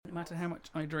matter how much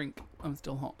I drink, I'm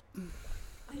still hot.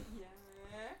 Yeah.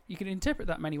 You can interpret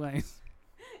that many ways.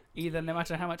 Either no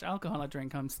matter how much alcohol I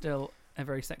drink, I'm still a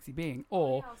very sexy being,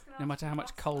 or no matter how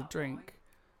much cold drink.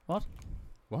 What?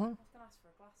 I was going to ask for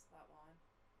a glass of that wine.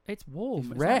 It's warm.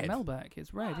 It's It's red. like Melbeck.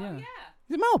 It's red, Oh, yeah. Is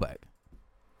it Malbec?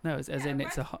 No, it's as in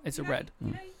it's a red. You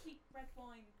know you keep red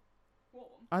wine warm.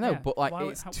 I know, Yeah. but like Why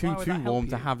would- it's why too would that help warm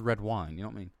to you? have red wine. You know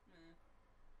what I mean?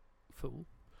 Fool.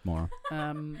 More.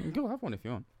 Um, Go have one if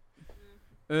you want.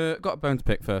 Got a bone to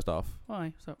pick first off.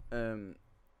 why? So,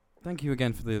 Thank you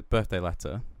again for the birthday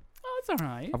letter. oh, it's all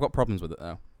right. I've got problems with it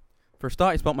though. For a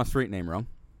start, you spelled my street name wrong.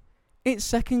 It's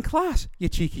second class, you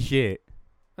cheeky shit.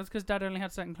 That's because Dad only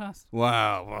had second class,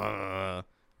 Wow.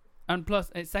 and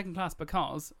plus it's second class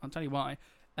because I'll tell you why.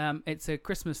 It's a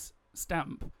Christmas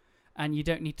stamp, and you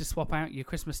don't need to swap out your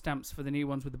Christmas stamps for the new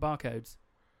ones with the barcodes.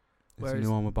 It's a Whereas-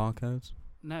 new one with barcodes.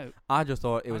 No. I just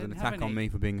thought it I was an didn't have attack on any. me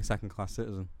for being a second class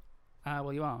citizen.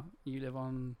 Well, you are. You live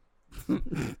on.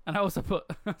 And I also put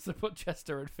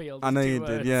Chester and Field. I as know two you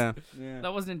words. did, yeah.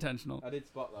 That wasn't intentional. I did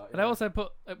spot that. And I also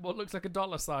put what looks like a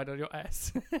dollar sign on your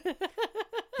S.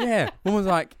 Yeah, one was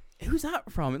like, "Who's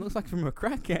that from? It looks like from a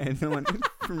crackhead." And I went, "It's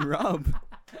from Rob."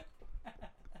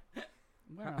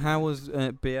 Where How am I? was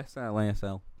BSL,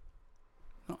 ASL?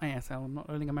 Not ASL. I'm not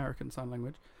learning American Sign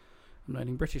Language. I'm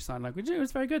learning British Sign Language. It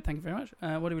was very good. Thank you very much.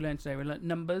 What did we learn today? We learned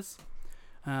numbers,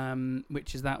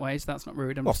 which is that way, so that's not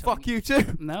rude. I'm Oh, just fuck saying, you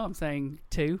too. No, I'm saying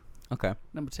 2. Okay.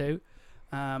 Number 2.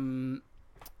 There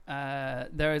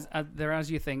are as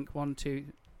you think 1, 2,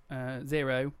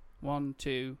 0, 1,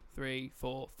 2, 3,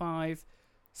 4, 5,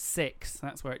 6.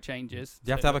 That's where it changes. Do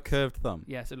you have So to have it a curved thumb?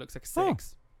 Yes, it looks like a Oh.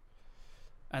 6.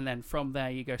 And then from there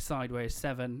you go sideways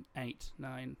 7, 8,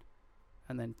 9,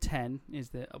 and then 10 is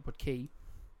the upward key.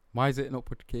 Why is it an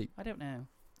upward key? I don't know.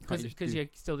 Can't you just Because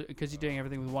do- you're doing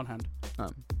everything with one hand.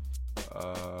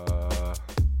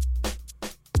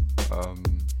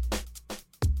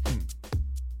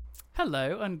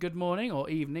 Hello and good morning or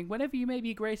evening, whenever you may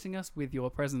be gracing us with your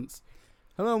presence.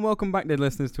 Hello and welcome back, dear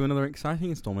listeners, to another exciting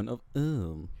installment of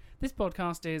This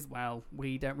podcast is, well,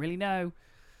 we don't really know.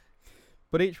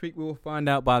 But each week we will find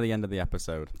out by the end of the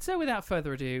episode. So without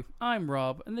further ado, I'm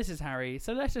Rob and this is Harry.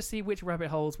 So let us see which rabbit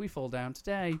holes we fall down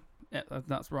today. Yeah,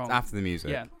 that's wrong. It's after the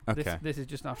music. Yeah. Okay. This is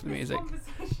just after the music.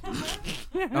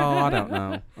 Oh, I don't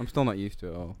know. I'm still not used to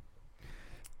it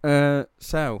all.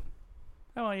 So,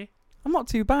 How are you? I'm not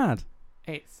too bad.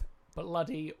 It's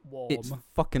bloody warm. It's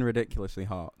fucking ridiculously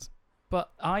hot.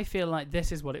 But I feel like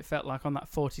this is what it felt like on that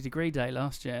 40-degree day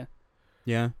last year.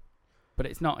 Yeah. But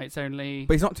it's not. It's only...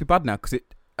 But it's not too bad now, because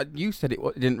you said it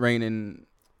didn't rain in...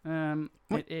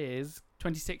 What? It is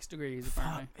 26 degrees,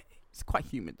 apparently. It's quite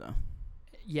humid, though.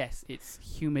 Yes, it's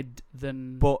humid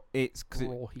than But it's... because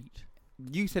raw heat.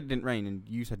 you said it didn't rain, and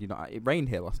you said it rained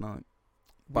here last night.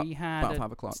 But We had about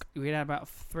 5 o'clock. We had about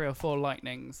 3 or 4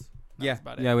 lightnings. That's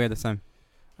about it. Yeah, we had the same.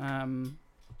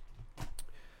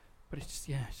 But it's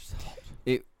just hot.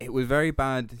 It was very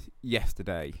bad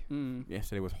yesterday. Mm.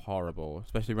 Yesterday was horrible,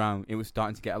 especially around... It was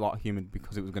starting to get a lot humid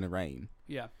because it was going to rain.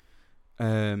 Yeah.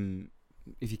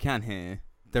 If you can hear,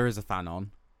 there is a fan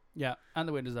on. Yeah, and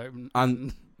the window's open.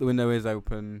 And the window is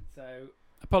open. So,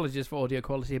 apologies for audio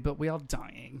quality, but we are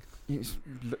dying. It's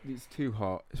too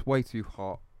hot. It's way too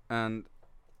hot. And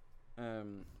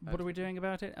What are we doing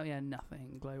about it? Oh yeah,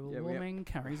 nothing. Global warming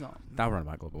carries on. That ran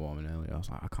about global warming earlier. I was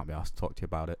like, I can't be asked to talk to you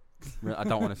about it. I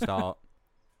don't want to start.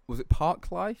 Was it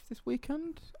Park Life this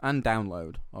weekend? And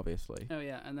Download, obviously. Oh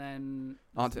yeah, and then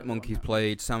Arctic Monkeys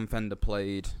played. Sam Fender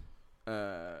played.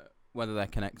 Whether they're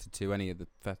connected to any of the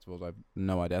festivals, I've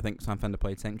no idea. I think Sam Fender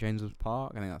played St James's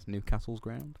Park. I think that's Newcastle's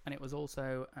ground. And it was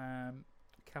also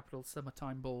Capital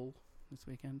Summertime Ball this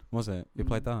weekend. Was it? You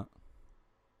played that?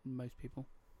 Most people.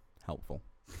 Helpful.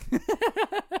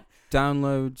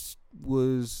 Downloads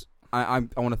was... I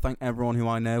want to thank everyone who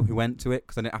I know who went to it,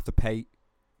 because I didn't have to pay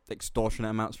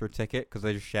extortionate amounts for a ticket, because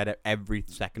they just shared every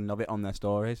second of it on their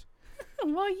stories.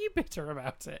 Why are you bitter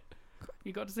about it?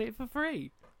 You got to see it for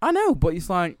free. I know, but it's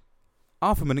like...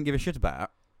 half of them I didn't give a shit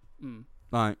about. Mm.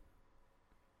 Like,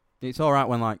 it's alright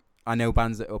when, like, I know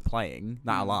bands that are playing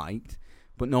that I liked,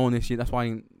 but no one this year. That's why I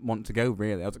didn't want to go,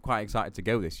 really. I was quite excited to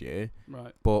go this year,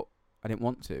 Right. but I didn't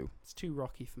want to. It's too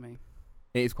rocky for me.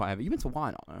 It is quite heavy. You've been to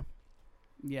Why Not, though?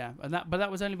 Yeah, but that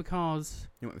was only because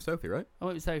You went with Sophie, right? I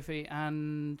went with Sophie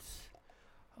and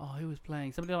who was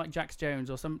playing? Somebody like Jax Jones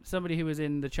or somebody who was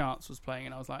in the charts was playing,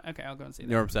 and I was like, okay, I'll go and see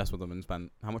them. You're obsessed with them and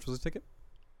spent... How much was the ticket?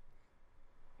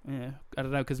 Yeah, I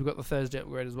don't know, because we've got the Thursday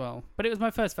upgrade as well. But it was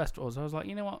my first festival, so I was like,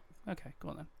 you know what? Okay, go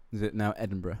on then. Is it now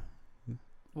Edinburgh?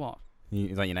 What?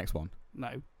 Is that your next one?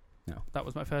 No. No. That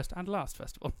was my first and last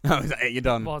festival. Oh, is that it? You're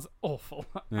done. It was awful.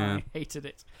 Yeah. I hated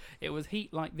it. It was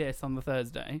heat like this on the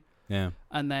Thursday, Yeah.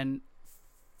 and then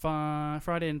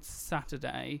Friday and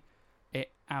Saturday,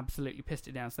 it absolutely pissed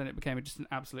it down. So then it became just an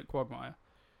absolute quagmire.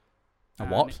 A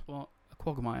And what? A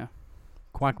quagmire.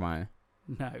 Quagmire.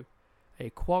 No. A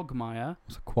quagmire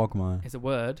What's a quagmire? is a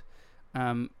word.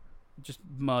 Just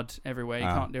mud everywhere. You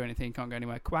Ah. can't do anything. You can't go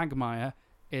anywhere. Quagmire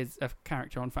is a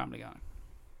character on Family Guy.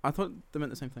 I thought they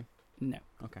meant the same thing. No.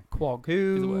 Okay. Quag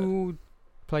is a word. Who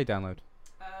play download?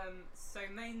 So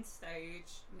main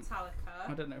stage, Metallica.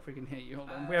 I don't know if we can hear you. Hold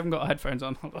on. We haven't got headphones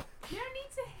on. Hold on. You don't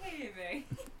need to hear me.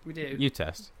 We do. You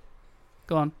test.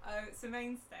 Go on. So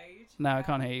main stage. No, I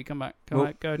can't hear you. Come back. Come Well,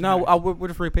 back. Go. to No, main. we'll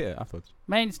just repeat it afterwards.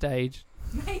 Main stage.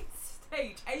 Main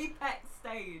stage, apex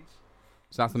stage.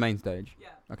 So that's the main stage. Yeah.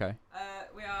 Okay.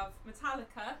 We have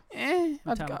Metallica,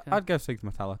 Metallica. I'd go see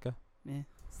Metallica. Yeah.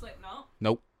 Slipknot.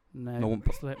 No. No one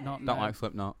put- Slipknot. Don't no. like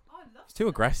Slipknot. Oh, I love It's too Slipknot.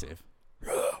 aggressive.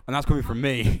 And that's coming from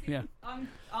me. Yeah.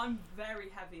 I'm very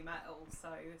heavy metal, so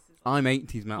this is. I'm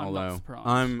 80s metal I'm not though. surprised.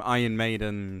 I'm Iron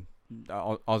Maiden,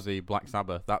 Ozzy, Black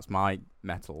Sabbath. That's my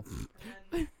metal. And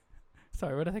then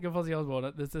Sorry, when I think of Ozzy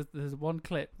Osbourne, there's one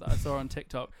clip that I saw on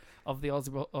TikTok of the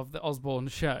Osbourne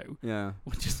show, Yeah.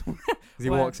 which is Because he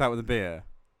Well- walks out with a beer.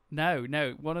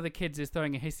 no, one of the kids is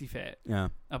throwing a hissy fit Yeah.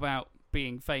 about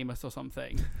being famous or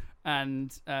something,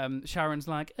 and Sharon's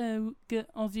like, "Oh,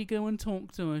 Ozzy, go and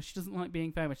talk to her. She doesn't like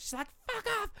being famous." She's like, "Fuck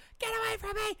off! Get away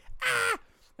from me!" Ah!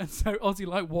 And so Ozzy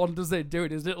like wanders in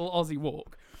doing his little Ozzy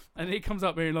walk, and he comes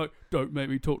up being like, "Don't make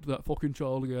me talk to that fucking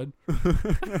child again."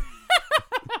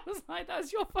 I was like,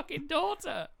 "That's your fucking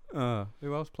daughter."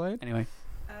 Who else played? Anyway,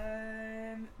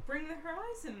 Bring the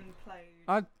Horizon played.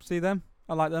 I'd see them.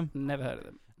 I like them. never heard of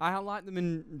them. I like them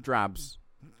in drabs,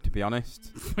 to be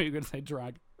honest. I thought you were going to say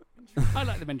drag. I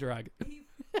like them in drag.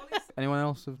 Anyone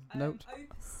else of note? Open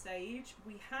stage,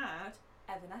 we had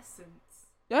Evanescence.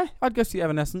 Yeah, I'd go see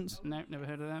Evanescence. No, never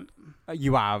heard of them.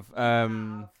 You have.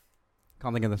 Can't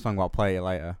think of the song, but I'll play it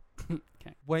later.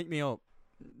 Okay. Wake Me Up.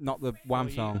 Not the Wham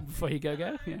song. Before you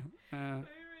go. Yeah.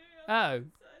 Oh,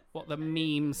 what the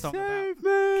meme song about Save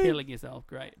me! killing yourself?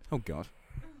 Great. Oh, God.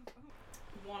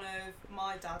 One of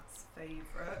my dad's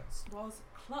favourites was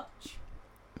Clutch.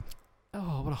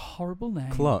 Oh, what a horrible name.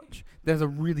 Clutch. There's a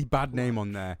really bad name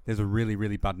on there. There's a really,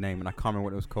 really bad name, and I can't remember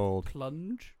what it was called.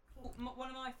 Plunge. One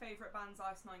of my favourite bands,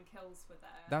 Ice Nine Kills, were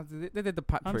there. They did the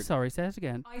I'm Patrick. sorry. Say it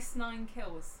again. Ice Nine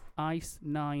Kills. Ice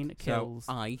 9 kills.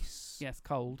 So, ice. Yes,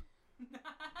 cold.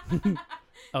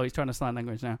 Oh, he's trying to sign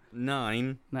language now.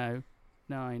 9. No,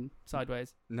 9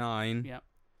 sideways. 9. Yep.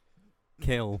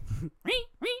 Kill.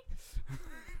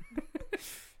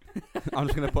 I'm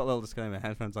just going to put a little disclaimer.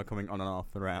 Headphones are coming on and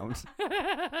off around.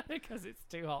 Because it's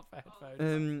too hot for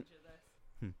headphones.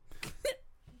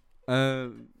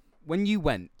 When you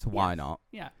went to Why Yes. Not,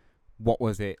 Yeah. what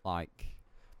was it like?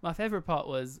 My favourite part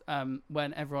was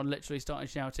when everyone literally started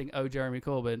shouting, "Oh, Jeremy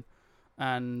Corbyn,"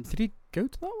 and Did he go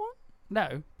to that one?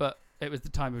 no, but it was the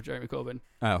time of Jeremy Corbyn.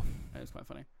 Oh. It was quite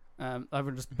funny.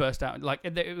 Everyone just burst out like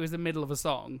it was the middle of a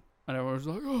song, and everyone was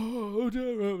like, "Oh,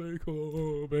 Jeremy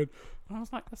Corbyn," and I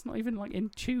was like, "That's not even like in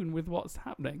tune with what's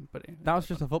happening." But That was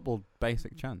just a football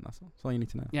basic chant. That's all you need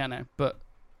to know. yeah, no. But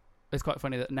it's quite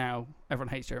funny that now everyone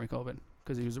hates Jeremy Corbyn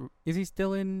because he was Is he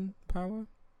still in power?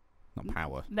 Not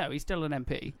power. no, he's still an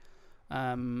MP,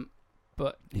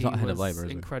 but He's he not head of was Labour,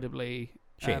 is he? incredibly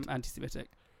Shit. anti-Semitic.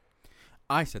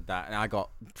 I said that, and I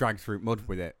got dragged through mud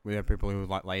with it with people who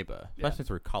like Labour, Yeah. especially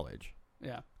through college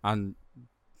Yeah, and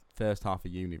first half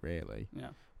of uni. Really,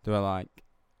 yeah. they were like,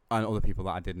 and other people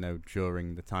that I did know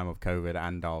during the time of COVID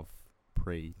and of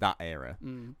pre that era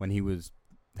when he was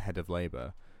head of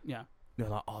Labour. Yeah. They're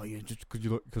like, "Oh, yeah, just because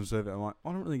you look conservative." I'm like,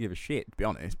 I don't really give a shit, to be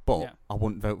honest. But Yeah. I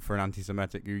wouldn't vote for an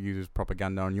anti-Semitic who uses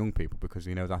propaganda on young people because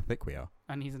he knows how thick we are.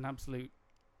 And he's an absolute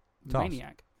Toss.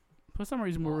 maniac. For some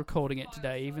reason, we're recording it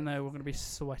today, even though we're going to be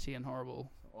sweaty and horrible.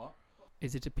 What?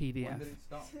 Is it a PDF? it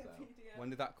start? When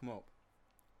did that come up?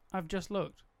 I've just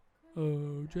looked.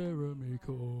 Oh, Jeremy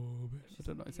Corbyn. I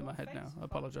don't know. It's in my head now. I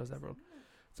apologise, everyone.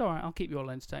 It's all right. I'll keep you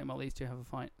all entertained while these two have a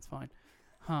fight. It's fine.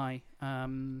 Hi.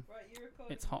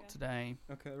 It's hot today,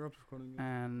 Okay, Rob's recording.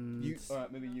 and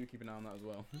Alright, maybe you keep an eye on that as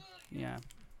well. yeah,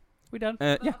 we done.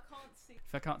 Yeah.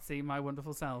 If I can't see my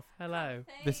wonderful self, hello.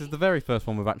 This is the very first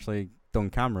one we've actually done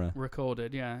camera,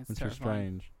 Recorded. Yeah, it's which is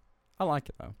terrifying. strange. I like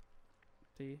it though.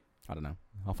 Do you? I don't know.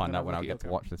 I'll find Gonna out when I look at get to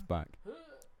your watch this back.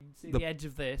 See The- the edge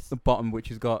of this. The bottom, which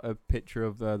has got a picture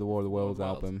of the War of the War Worlds of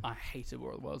Worlds. album. I hated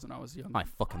War of the Worlds when I was young. I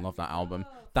fucking love that album.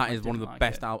 That I is one of the didn't like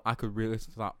best it. albums. I could really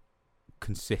listen to that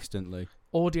consistently.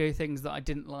 audio things that I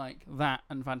didn't like. That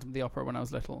and Phantom of the Opera when I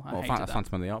was little. I hated that.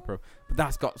 Phantom of the Opera. But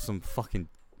that's got some fucking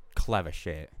clever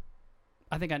shit.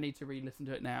 I think I need to re-listen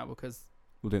to it now because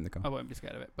We'll do it in the car. I won't be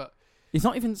scared of it. But It's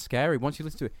not even scary once you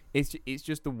listen to it. It's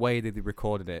just the way that they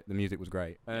recorded it. The music was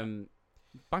great.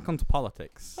 Back onto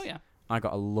politics. oh yeah, I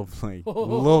got a lovely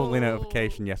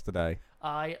notification yesterday.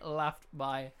 I laughed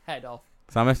my head off.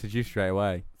 So I messaged you straight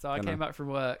away. So I came back from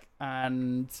work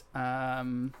and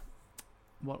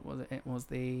what was it? It was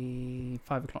the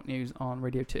 5 o'clock news on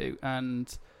Radio 2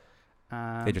 and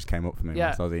It just came up for me yeah.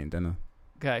 whilst I was eating dinner.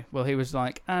 Okay, well he was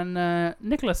like, and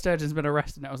Nicola Sturgeon's been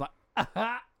arrested. And I was like,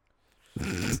 aha!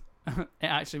 It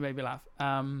actually made me laugh.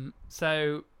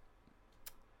 So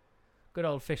good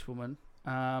old Fishwoman.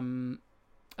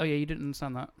 Oh yeah, you didn't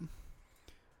understand that.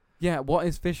 Yeah, what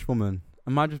is Fishwoman?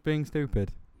 Am I just being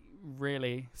stupid?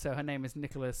 Really? So her name is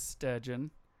Nicola Sturgeon.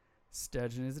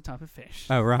 Sturgeon is a type of fish.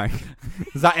 Oh, right.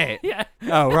 Is that it? Yeah.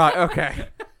 Oh, right, okay.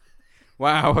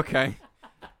 Wow, okay.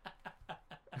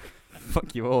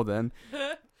 Fuck you all then.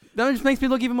 That just makes me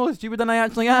look even more stupid than I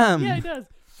actually am. Yeah, it does.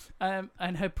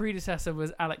 And her predecessor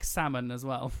was Alex Salmon as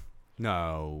well.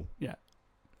 No. Yeah.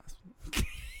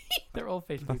 They're all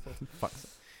fish people.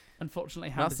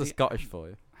 Unfortunately, That's the Scottish for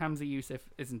you. Hamza Yusuf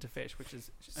isn't a fish, which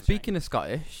is a Speaking shame. of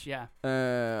Scottish, Yeah.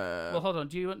 well, Hold on.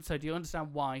 Do you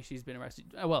understand why she's been arrested?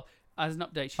 Well, as an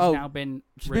update, she's Oh, now been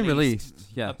she's released. been released.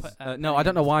 Yes. No, I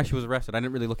don't know why she was arrested. arrested. I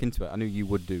didn't really look into it. I knew you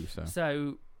would do so.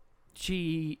 So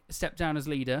she stepped down as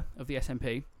leader of the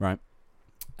SNP. Right.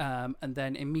 And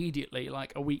then immediately,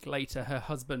 like a week later, her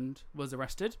husband was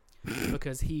arrested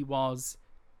because he was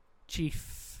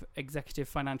chief executive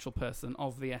financial person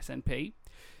of the SNP.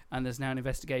 And there's now an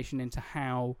investigation into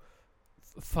how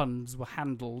funds were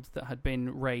handled that had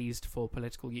been raised for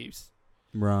political use.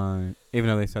 Right. Even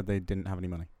though they said they didn't have any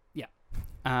money. Yeah.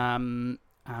 And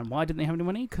why didn't they have any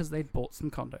money? Because they'd bought some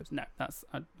condos. No, that's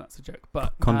a joke.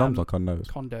 But Condoms or condos?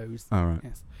 Condos. Oh, right.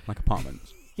 Yes. Like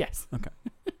apartments. Yes. Okay.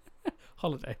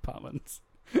 Holiday apartments.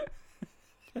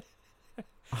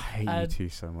 I hate you two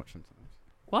so much sometimes.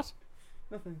 What?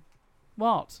 Nothing.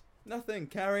 What? Nothing.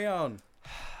 Carry on.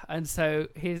 And so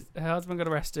her husband got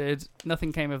arrested.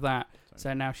 Nothing came of that.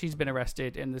 So now she's been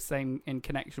arrested in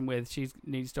connection with she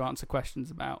needs to answer questions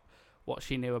about what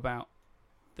she knew about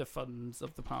the funds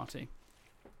of the party.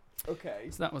 Okay.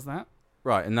 So that was that.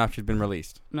 Right, and now she's been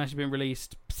released. Now she's been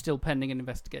released, still pending an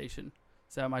investigation.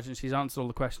 So I imagine she's answered all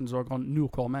the questions or gone no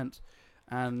comment.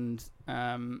 And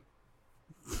thank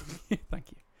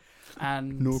you.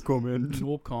 And No comment.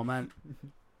 No comment.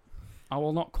 I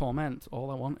will not comment.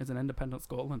 All I want is an independent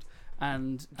Scotland.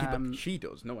 And Yeah, but she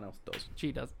does. No one else does.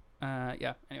 she does.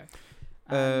 Yeah.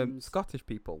 Anyway. Scottish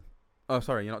people. Oh,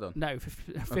 sorry, you're not done. No,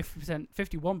 50%,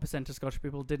 51% of Scottish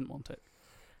people didn't want it.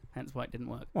 Hence why it didn't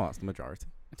work. Well, that's the majority.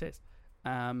 It is.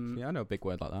 Yeah, I know a big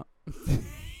word like that.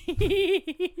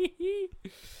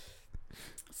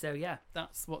 So yeah,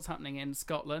 that's what's happening in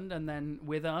Scotland. And then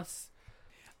with us,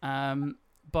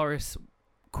 Boris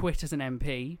quit as an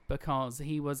MP because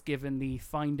he was given the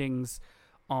findings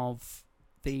of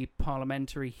the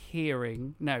parliamentary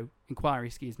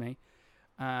inquiry,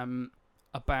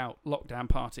 about lockdown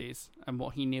parties and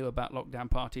what he knew about lockdown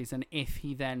parties, and if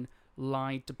he then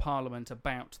lied to Parliament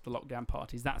about the lockdown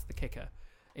parties. That's the kicker,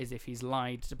 is if he's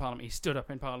lied to Parliament. He stood up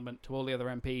in Parliament to all the other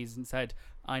MPs and said,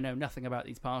 I know nothing about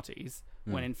these parties,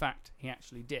 when in fact he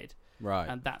actually did. Right.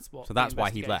 And that's what. So that's why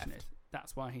he left. Is.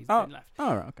 That's why he's been left.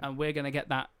 Oh, right, okay. And we're going to get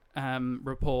that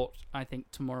report, I think,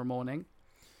 tomorrow morning,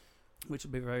 which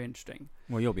will be very interesting.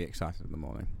 Well, you'll be excited in the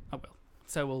morning. I will.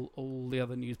 So will all the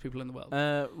other news people in the world.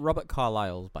 Robert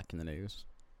Carlyle's back in the news.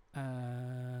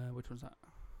 Which one's that?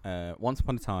 Once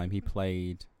upon a time, he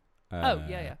played.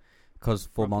 Yeah. Because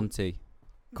Full Monty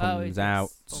comes out.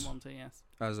 Full Monty, yes.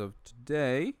 As of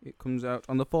today, it comes out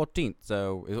on the 14th,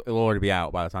 so it'll already be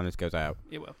out by the time this goes out.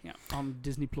 It will, yeah. On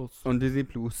Disney Plus. On Disney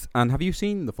Plus. And have you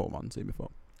seen the Full Monty before?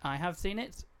 I have seen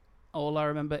it. All I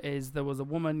remember is there was a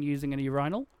woman using a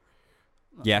urinal.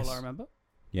 That's yes. all I remember.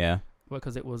 Yeah.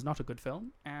 Because it was not a good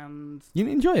film. And you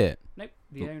didn't enjoy it? nope.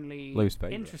 The only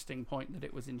interesting point that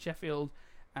it was in Sheffield,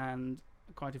 and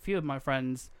quite a few of my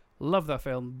friends love that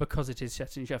film because it is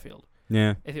set in Sheffield.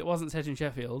 Yeah. If it wasn't set in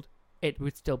Sheffield, it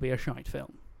would still be a shite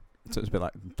film. So it's a bit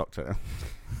like Doctor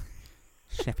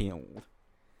Sheffield.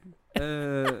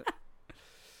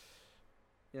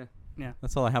 Yeah.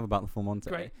 That's all I have about the Full Monty.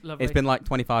 Great, lovely. It's been like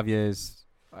 25 years.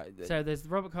 So there's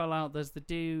Robert Carlyle. There's the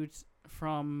dude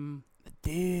from.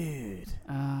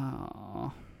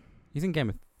 Oh. He's in Game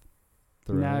of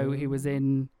Thrones. No, he was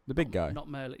in. The big guy. Not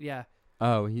Merlin. Yeah.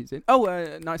 Oh, he's in. Oh,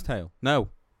 Knight's Tale. No.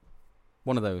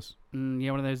 One of those.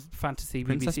 Yeah, one of those fantasy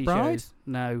Princess BBC Bride? shows.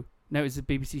 No. No, it's a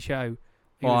BBC show.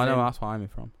 He Oh, was I know. in, That's where I'm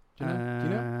from. Do you know? Do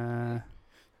you know?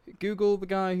 Google the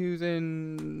guy who's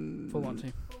in. Full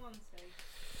Monty. Full Monty.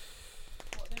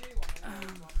 What, the new one? Or the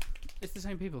old one? It's the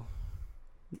same people.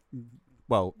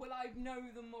 Well, Will I know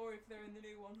them more if they're in the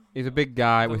new one? he's a big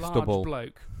guy The with large stubble.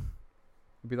 bloke.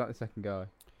 He'd be like the second guy.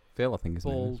 Phil, I think his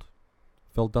name is. Bald.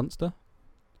 Phil Dunster.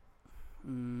 He's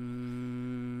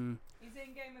in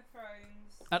Game of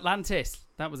Thrones. Atlantis.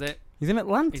 That was it. He's in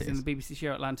Atlantis. He's in the BBC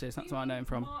show Atlantis. That's Do you what I know him mean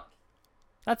from. Mark,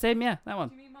 That's him, yeah. That one.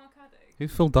 do you mean Mark Addy?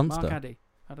 Who's Phil Dunster? Mark Addy.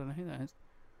 I don't know who that is.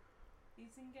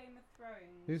 He's in Game of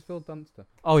Thrones. Who's Phil Dunster?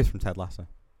 Oh, he's from Ted Lasso.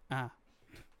 Ah.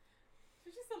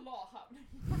 There's just a lot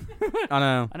happening. I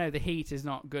know. I know the heat is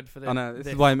not good for the, I know, this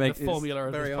is why it makes- the it's formula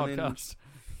of this very podcast.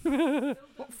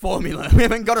 What formula? We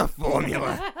haven't got a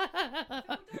formula. Phil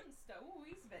Dunster. Oh,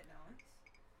 he's a bit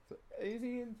nice. Is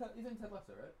he in? He's in Ted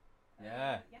Lasso, right?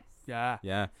 Yeah. Yes. Yeah.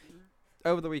 Yeah.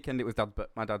 Over the weekend, it was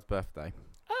my dad's birthday.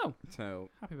 Oh, So,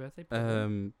 happy birthday.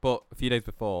 Paul. but a few days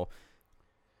before,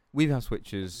 we've had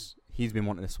Switches. He's been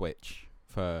wanting a Switch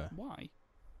for. Why?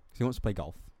 Because he wants to play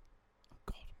golf.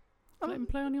 Let him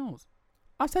play on yours.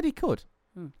 I said he could.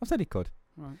 Hmm. I said he could.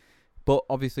 Right. But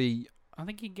obviously, I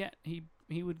think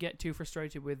he would get too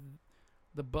frustrated with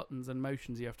the buttons and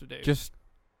motions you have to do. just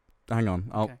hang on.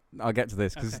 Okay. I'll get to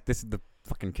this because Okay. this is the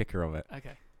fucking kicker of it.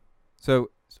 Okay. So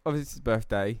obviously it's his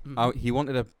birthday. Mhm. He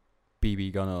wanted a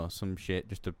BB gun or some shit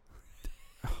just to.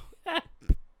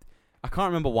 I can't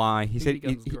remember why. He said BB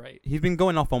gun's great. he's been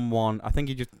going off on one. I think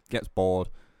he just gets bored.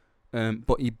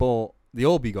 But he bought the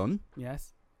Orbi gun.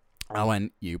 Yes. I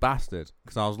went, you bastard,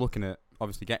 because I was looking at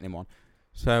obviously getting him one.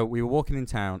 So we were walking in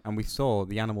town and we saw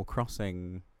the Animal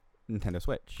Crossing Nintendo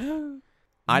Switch.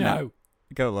 I know.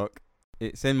 Go look.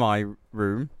 It's in my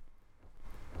room.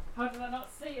 How did I not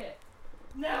see it?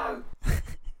 No.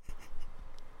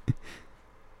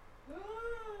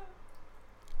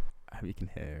 I hope you can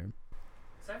hear him.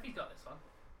 Sophie's got this one.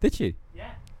 Did you?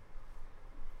 Yeah.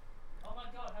 Oh my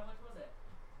god, how much was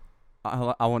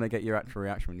it? I want to get your actual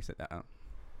reaction when you sit that out.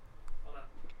 Hold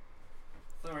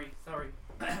on. Sorry.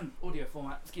 Audio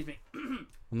format. Excuse me. Well,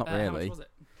 not How much really. was it?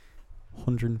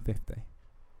 150.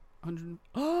 100.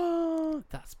 Oh,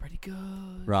 that's pretty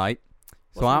good. Right.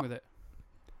 What's wrong with it?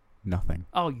 Nothing.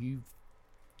 Oh, you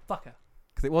fucker.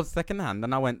 Because it was second hand,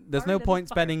 and I went, there's Sorry, no little point fucker.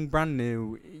 spending brand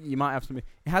new. You might have some. It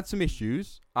had some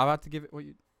issues. I've had to give it. What are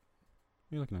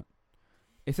you looking at?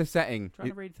 It's a setting. Trying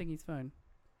It, to read Thingy's phone.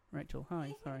 Rachel,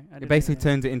 hi. Sorry. I it didn't basically know.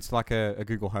 turns it into like a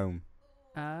Google Home.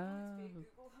 Ah, Google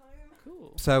Home.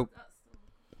 cool. So That's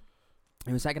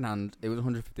it was second hand. It was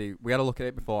 150. We had a look at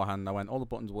it beforehand. I went, all the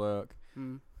buttons work.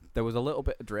 There was a little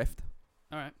bit of drift.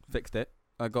 All right. Fixed it.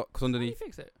 I got because How do you underneath.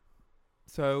 fix it?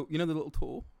 So you know the little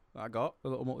tool that I got, the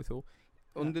little multi-tool.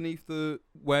 Yeah. Underneath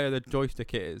where the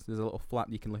joystick is, there's a little flap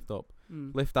you can lift up.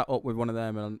 Lift that up with one of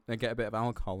them and get a bit of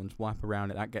alcohol and just wipe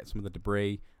around it. That gets some of the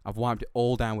debris. I've wiped it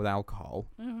all down with alcohol,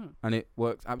 and it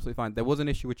works absolutely fine. There was an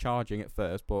issue with charging at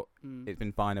first, but it's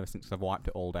been fine ever since I've wiped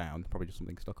it all down. Probably just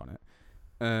something stuck on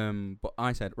it. But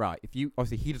I said, right, if you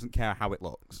obviously he doesn't care how it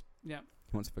looks. Yeah.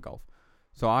 He wants it for golf.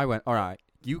 So I went, all right,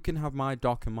 you can have my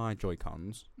dock and my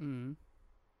Joy-Cons, and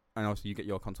obviously you get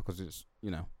your console because it's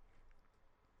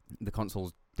the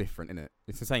console's different, innit?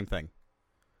 It's the same thing.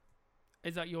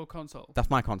 Is that your console? That's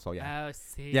my console, yeah. Oh, I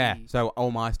see. Yeah, so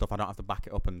all my stuff, I don't have to back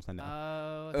it up and send it.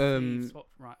 Oh, I see. Swap.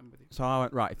 Right, I'm with you. So I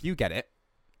went, right, if you get it,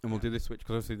 and we'll do this switch,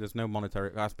 because obviously there's no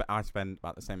monetary. I spend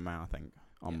about the same amount, I think,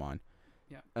 on mine.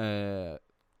 Yeah.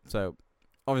 So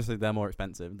obviously they're more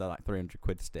expensive. They're like 300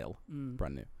 quid still,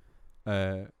 brand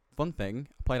new. Fun thing,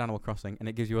 I played Animal Crossing, and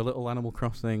it gives you a little Animal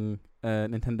Crossing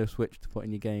Nintendo Switch to put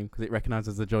in your game because it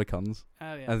recognises the Joy-Cons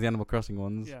Oh, yeah. as the Animal Crossing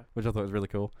ones, which I thought was really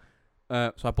cool.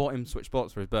 So I bought him Switch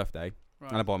Sports for his birthday,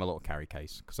 Right. and I bought him a little carry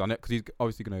case because he's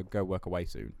obviously going to go work away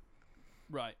soon.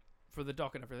 Right. For the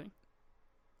dock and everything.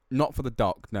 Not for the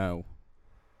dock, no.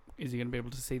 Is he going to be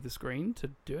able to see the screen to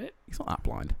do it? He's not that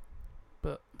blind.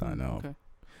 But Don't know.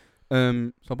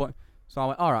 Okay. So I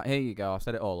went, all right, here you go. I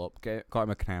set it all up, got him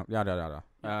an account, yada yada,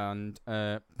 and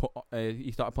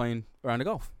he started playing a round of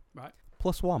golf. Right.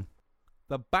 +1.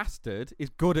 The bastard is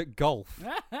good at golf.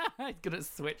 He's good at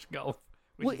switch golf.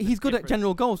 which Well, is he's good at different.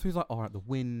 general golf, so he's like, all right, the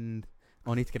wind.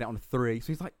 Oh, I need to get it on a 3. So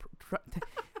he's like,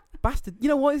 bastard. You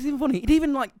know what is even funny? He'd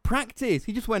even like practice.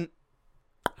 He just went.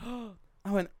 I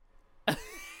went.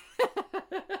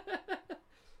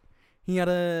 He got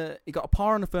a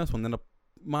par on the first one, then a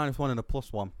 -1 and a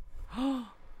 +1.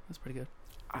 That's pretty good.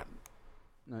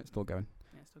 No, it's still going.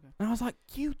 Yeah, it's still good. And I was like,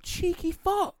 you cheeky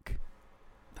fuck.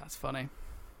 That's funny.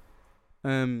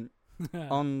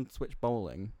 On Switch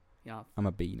Bowling, Yeah. I'm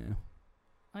a B now.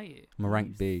 Are you? I'm a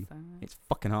rank B. It's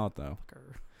fucking hard though.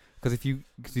 Because if you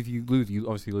lose, you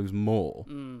obviously lose more.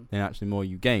 Then actually more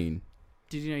you gain.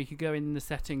 Did you know you could go in the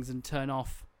settings and turn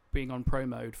off being on pro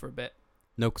mode for a bit?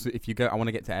 No, because if you go, I want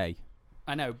to get to A.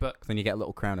 I know, but then you get a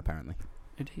little crown apparently.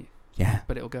 Oh, do you? Yeah.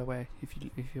 But it'll go away if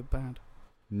you're bad.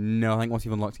 No, I think once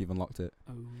you've unlocked it.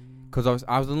 Oh. Because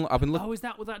I've been looking. Oh, is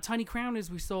that what that tiny crown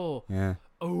is we saw? Yeah.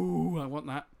 Oh, I want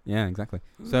that. Yeah, exactly.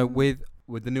 So with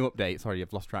the new update, sorry,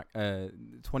 I've lost track.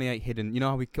 28 hidden. You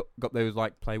know how we got those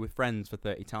like play with friends for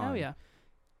 30 times? Oh yeah.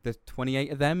 There's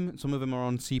 28 of them. Some of them are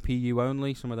on CPU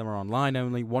only. Some of them are online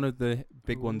only. One of the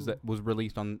big ones that was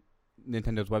released on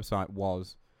Nintendo's website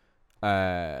was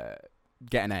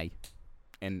get an A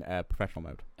in professional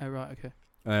mode. Oh right, okay.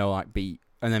 And they'll like beat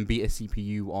a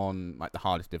CPU on like the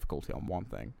hardest difficulty on one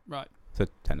thing. Right. So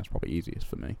tennis probably easiest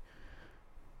for me.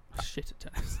 Shit at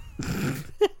tennis.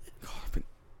 God,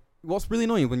 what's really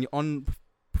annoying when you're on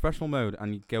professional mode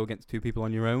and you go against two people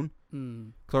on your own.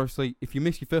 Because obviously, if you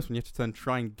miss your first one, you have to then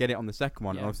try and get it on the second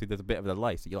one. Yeah. And obviously, there's a bit of a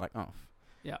delay, so you're like, oh.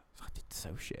 Yeah. I did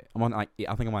so shit. I'm on I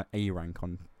think I'm on A rank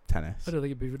on tennis. I don't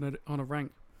think it'd be on a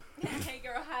rank. Hey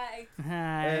girl, hey.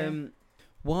 Hi.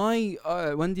 Why?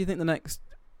 When do you think the next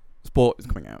sport is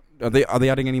coming out? Are they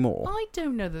adding any more? I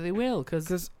don't know that they will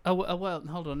because well,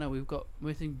 hold on, no, we're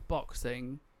missing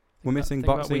boxing. We're missing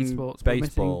boxing, sports,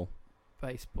 baseball.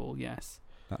 Baseball, yes.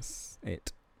 That's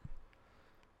it.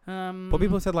 But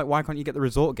people said like, why can't you get the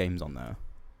resort games on there?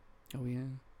 Oh yeah.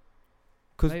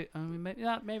 Because maybe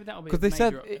that'll be a they major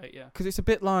said update, yeah. Because it's a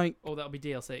bit like. Or that'll be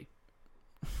DLC.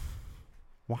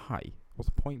 Why? What's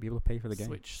the point? Be able to pay for the game.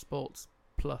 Switch Sports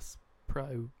Plus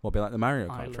Pro. Well, be like the Mario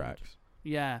Kart Island. tracks.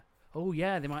 Yeah. Oh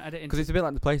yeah, they might add it in. Because it's a bit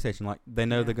like the PlayStation. Like they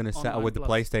know they're going to settle with the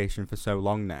PlayStation for so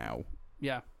long now.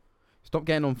 Yeah. Stop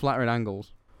getting on flattering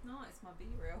angles. No, it's my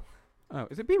B-reel. Oh,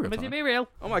 is it B-reel? Is it B-reel?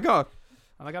 Oh my god.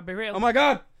 Oh my god, B-reel. Oh my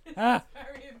god. It's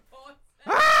very important.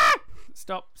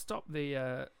 Stop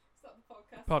the Stop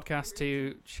podcast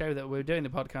to show that we're doing the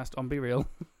podcast on B-reel.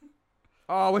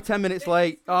 Oh, we're 10 minutes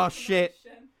late. Oh shit.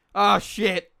 Oh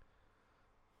shit.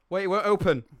 Wait, we're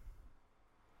open.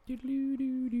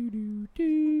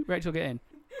 Rachel, get in.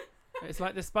 It's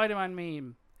like the Spider-Man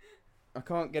meme. I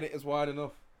can't get it as wide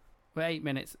enough. We're 8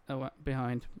 minutes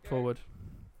behind. Forward.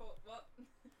 What?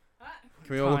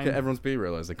 Can we all look at everyone's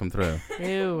B-reel as they come through?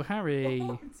 Ew, Harry.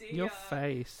 Oh dear. Your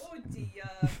face. Oh dear.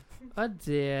 Oh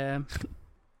dear.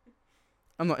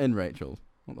 I'm not in Rachel.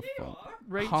 What the You fuck? are.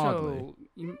 Rachel, Hardly.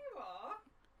 You are.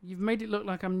 you've made it look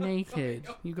like I'm naked.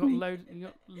 You got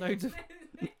loads of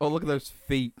Oh, look at those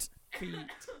feet. feet.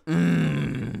 The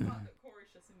fact that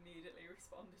Corey's just immediately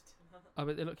responded to that. Oh,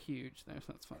 but they look huge though, so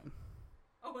that's fine.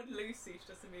 Oh, and Lucy's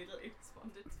just immediately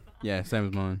responded to that. Yeah, same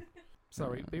as mine.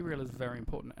 Sorry, B-reel is very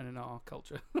important in our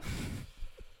culture.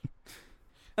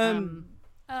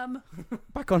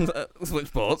 Back on Switch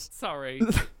Sports. Sorry.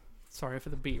 Sorry for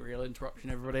the B-reel interruption,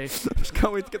 everybody. Just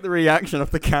can't wait to get the reaction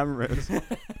of the cameras.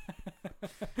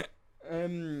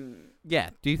 Yeah,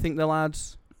 do you think they'll add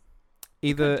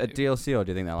either a DLC or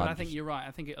do you think they'll add? I think you're right.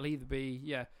 I think it'll either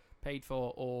be paid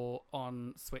for or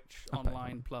on Switch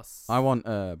Online Plus. I want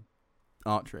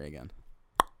archery again.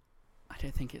 I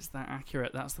don't think it's that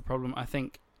accurate. That's the problem. I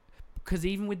think because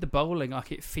even with the bowling, like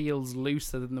it feels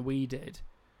looser than the Wii did.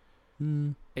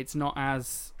 It's not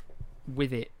as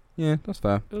with it. Yeah, that's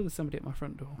fair. Oh, there's somebody at my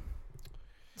front door.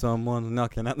 Someone's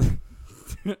knocking at the.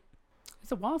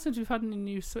 It's a while since we've had any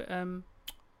new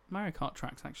Mario Kart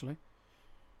tracks, actually.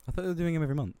 I thought they were doing them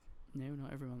every month. No,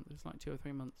 not every month. It's like 2 or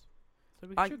 3 months. So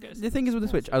we should get the thing is with the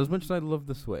Switch, as much as I love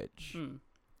the Switch,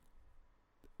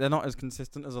 they're not as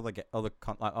consistent as like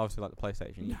obviously like the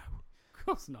PlayStation. No, of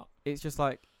course not. It's just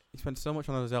like you spend so much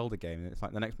on a Zelda game, and it's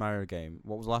like the next Mario game.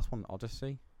 What was the last one? I'll just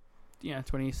see. Yeah,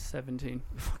 2017.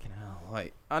 Fucking hell!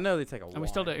 Like I know they take a while. And we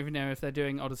still don't even know if they're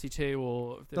doing Odyssey 2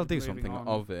 or if they'll do something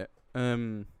of it.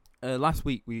 Last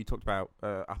week we talked about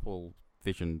Apple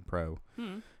Vision Pro,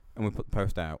 and we put the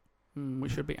post out.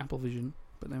 Which should be Apple Vision,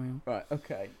 but there we are. Right.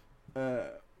 Okay.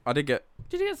 I did get.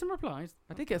 Did you get some replies?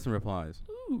 I did get some replies.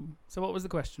 Ooh. So what was the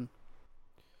question?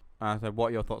 I said, "What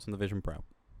are your thoughts on the Vision Pro?"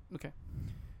 Okay.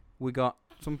 We got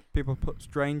some people put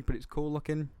strange, but it's cool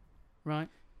looking. Right.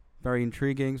 Very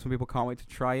intriguing. Some people can't wait to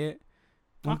try it.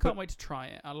 I can't wait to try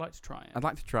it. I'd like to try it. I'd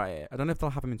like to try it. I don't know if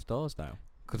they'll have them in stores though.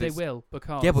 They will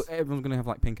because. Yeah, but everyone's gonna have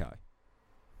like pink eye.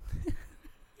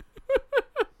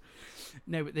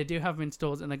 No, but they do have them in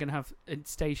stores, and they're going to have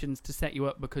stations to set you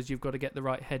up because you've got to get the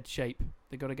right head shape.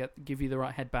 They've got to give you the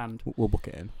right headband. We'll book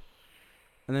it in.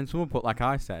 And then someone put, like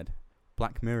I said,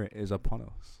 Black Mirror is upon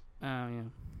us. Oh, yeah.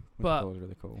 Which I thought was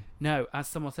really cool. No, as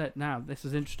someone said, now, this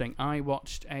was interesting. I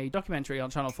watched a documentary on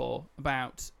Channel 4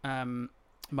 about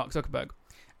Mark Zuckerberg.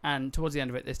 And towards the end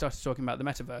of it, they started talking about the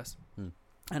metaverse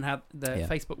and how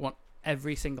Facebook want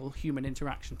every single human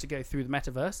interaction to go through the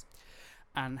metaverse,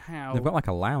 and how they've got like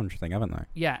a lounge thing, haven't they?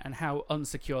 Yeah, and how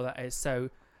unsecure that is. So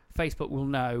Facebook will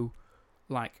know,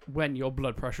 like, when your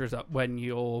blood pressure is up, when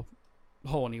you're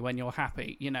horny, when you're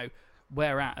happy, you know.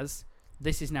 Whereas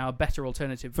this is now a better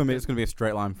alternative. For me, it's going to be a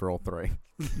straight line for all three.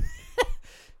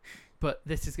 But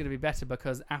this is going to be better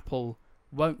because Apple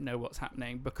won't know what's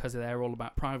happening because they're all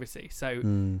about privacy.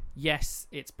 So, yes,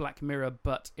 it's Black Mirror,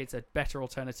 but it's a better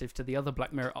alternative to the other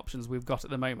Black Mirror options we've got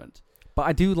at the moment. But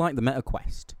I do like the Meta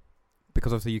Quest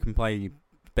because obviously you can play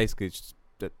basically just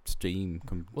Steam.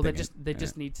 Well, they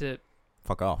just need to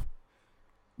fuck off.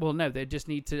 Well, no, they just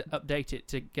need to update it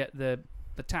to get the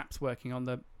taps working on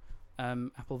the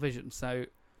Apple Vision. So,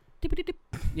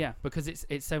 yeah, because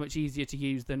it's so much easier to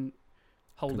use than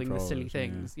holding the silly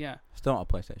things. Yeah. Still not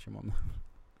a PlayStation 1 though.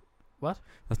 What?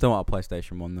 I still want a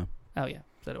PlayStation 1 though. Oh yeah,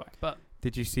 so do I. But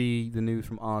did you see the news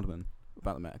from Aardman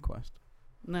about the Meta Quest?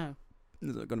 No.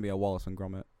 There's going to be a Wallace and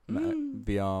Gromit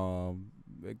VR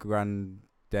Grand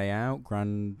Day Out,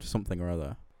 Grand something or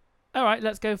other. All right,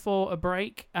 let's go for a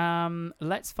break.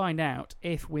 Let's find out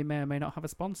if we may or may not have a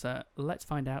sponsor. Let's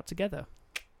find out together.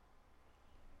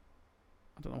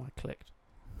 I don't know why I clicked.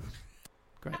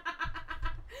 Great.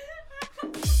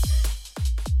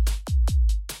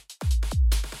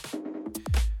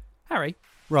 Harry.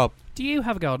 Rob. Do you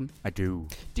have a garden? I do.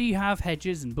 Do you have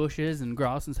hedges and bushes and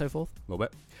grass and so forth? A little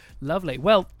bit. Lovely.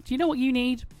 Well, do you know what you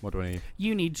need? What do I need?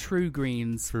 You need True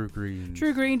Greens. True Greens.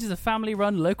 True Greens is a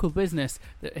family-run local business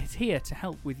that is here to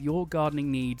help with your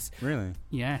gardening needs. Really?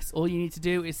 Yes. All you need to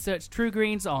do is search True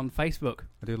Greens on Facebook.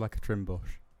 I do like a trim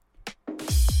bush.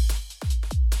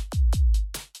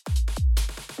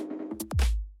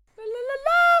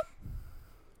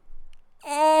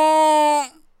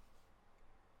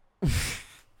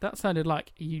 That sounded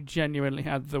like you genuinely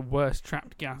had the worst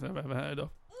trapped gas I've ever heard of.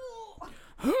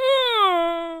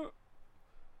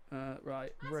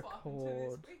 Right, That's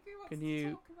record. Can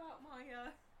you talk about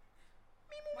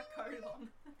my colon?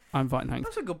 I'm fine, thanks.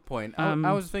 That's a good point.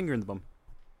 I was fingering the bum.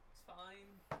 It's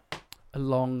fine. A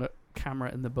long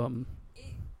camera in the bum.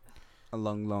 A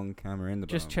long camera in the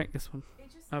bum. Just check this one.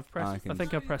 I've pressed. I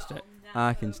think I pressed it.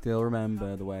 I can still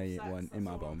remember the way it went in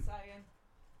my bum.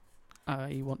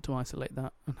 I want to isolate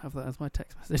that and have that as my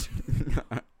text message.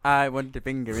 I want to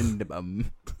finger in the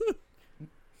bum. Okay,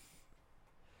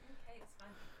 it's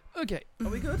fine. Okay. Are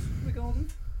we good? Are we golden?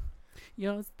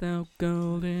 You're still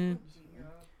golden.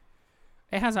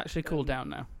 It has actually cooled down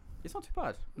now. It's not too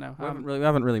bad. No, We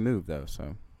haven't really moved though,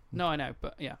 so. No, I know,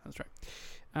 but yeah, that's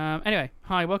right. Anyway,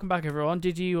 hi, welcome back, everyone.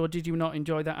 Did you or did you not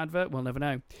enjoy that advert? We'll never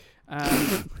know.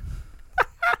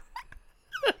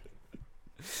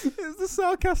 It's the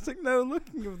sarcastic no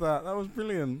looking of that. That was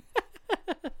brilliant.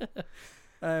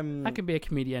 I can be a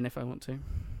comedian if I want to.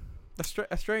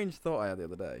 A strange thought I had the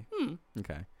other day.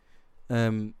 Okay.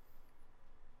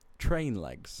 Train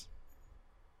legs.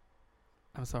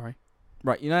 I'm sorry.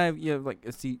 Right, you know, you have like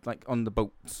like on the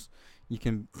boats, you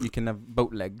can have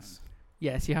boat legs.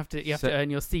 Yes, you have to earn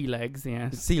your sea legs.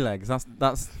 Yes. Sea legs. That's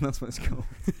what it's called.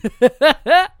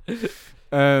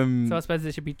 So I suppose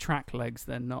it should be track legs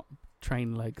then, not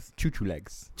train legs. Choo-choo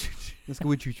legs. Let's go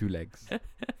with choo-choo legs.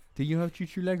 Do you have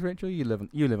choo-choo legs, Rachel? You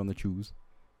live on the chews.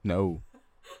 No.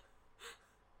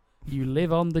 You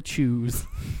live on the chews.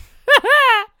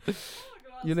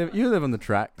 You live on the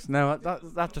tracks. No,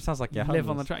 that just sounds like you're homeless. Live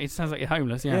on the track. It sounds like you're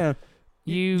homeless. Yeah.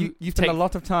 You spend a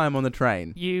lot of time on the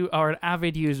train. You are an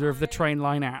avid user of the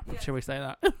Trainline app. Yes. Shall we say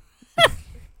that?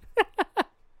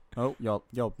 Oh,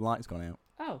 your light's gone out.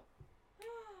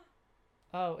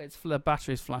 Oh, it's the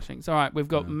battery's flashing. It's all right. We've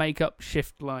got makeup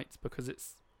shift lights because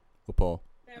it's. We're poor.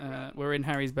 We're in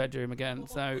Harry's bedroom again,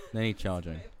 so. They need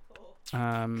charging.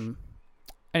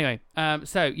 Anyway,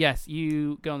 so yes,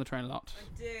 you go on the train a lot.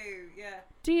 I do, yeah.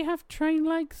 Do you have train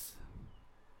legs?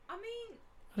 I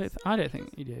mean, I don't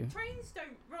think you do. Trains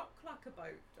don't rock like a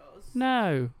boat does.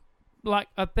 No, like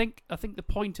I think the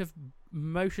point of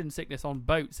motion sickness on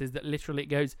boats is that literally it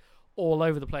goes all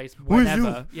over the place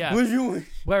whenever. Yeah.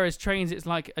 Whereas trains, it's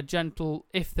like a gentle.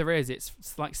 If there is, it's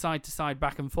like side to side,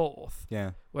 back and forth.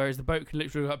 Yeah. Whereas the boat can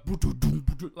literally go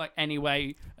like any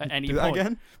way at any point. That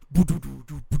again?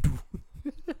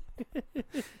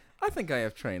 I think I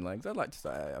have train legs. I'd like to say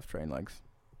I have train legs.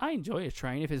 I enjoy a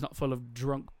train if it's not full of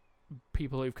drunk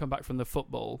people who've come back from the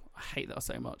football. I hate that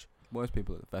so much. Worst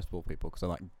people are the festival people because they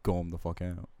like gorm the fuck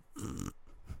out.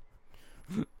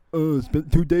 Oh, I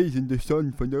spent 2 days in the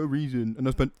sun for no reason, and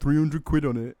I spent 300 quid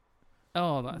on it.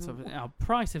 Oh, that's a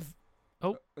price of.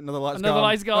 Oh, another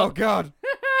light's gone. Oh God!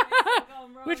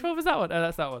 Which one was that one? Oh,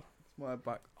 that's that one. It's my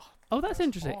back. Oh, that's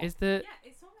interesting. hot. Is the Yeah,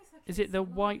 it's almost like is it the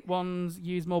white ones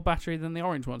use more battery than the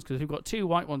orange ones? Because we've got 2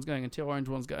 white ones going and 2 orange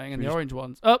ones going, and Should the we orange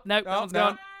ones. Oh no, that Oh, one's no.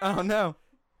 gone. Oh no.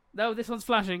 No, this one's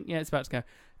flashing. Yeah, it's about to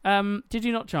go. Did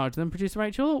you not charge them, Producer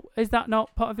Rachel? Is that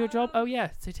not part of your job? Oh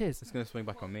yes, it is. It's gonna swing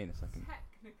back on me in a second.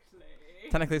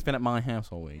 Technically, It's been at my house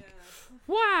all week,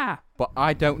 Wow. but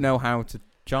I don't know how to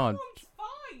charge. It's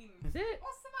fine. Is it?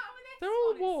 What's the matter with this? They're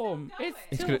all one? warm. It's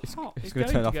It's still still gonna- hot. it's It's gonna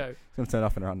going turn to off. go. It's gonna turn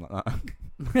off and around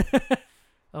like that.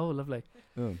 Oh, lovely.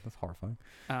 Oh, that's horrifying.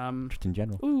 Um, Just in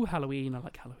general. ooh, Halloween. I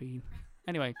like Halloween.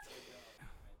 Anyway,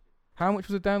 How much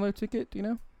was a download ticket? Do you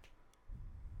know?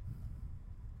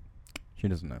 She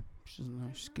doesn't know. she doesn't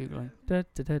know. She's googling. Da,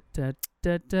 da, da, da,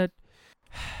 da, da.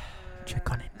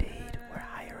 Check on Indeed. We're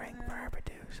hiring for a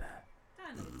producer.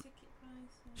 Download ticket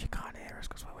price. She can't hear us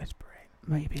because we're whispering.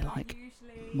 Maybe like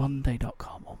Usually.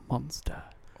 Monday.com or Monster.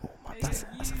 Oh my, That's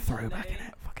that's a throwback, innit?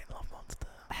 I fucking love Monster.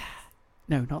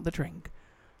 No, not the drink.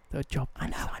 The job. I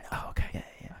know. Oh, okay. Yeah.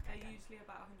 They're usually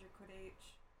about 100 quid each.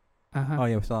 Uh-huh. Oh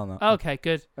yeah, we're still on that. Okay,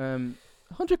 good.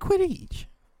 100 quid each.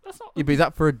 That's not. Yeah, but is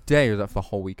that for a day or is that for a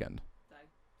whole weekend?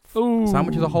 Ooh. So how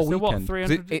much is a whole so weekend? What, 'Cause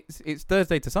 300? it's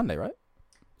Thursday to Sunday, right?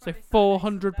 So Friday,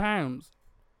 Saturday, £400.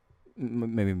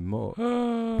 Maybe more.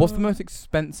 What's the most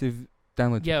expensive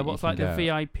download? Yeah, ticket what's you like can the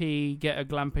get? VIP, get a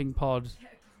glamping pod. Sunday.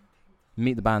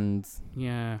 Meet the bands.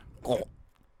 Yeah. Oh.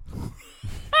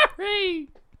 Harry!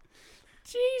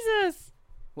 Jesus!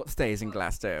 What stays in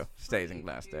Glasgow? Stays in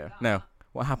Glasgow. No.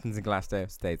 What happens in Glasgow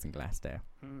stays in Glasgow.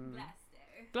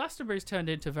 Glastonbury's turned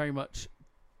into very much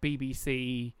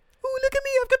BBC. Oh, look at me!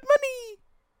 I've got money.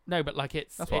 No, but like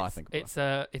it's That's what I think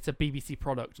about. it's a BBC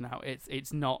product now.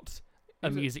 It's not a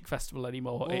Is it? music festival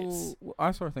anymore. It's Well,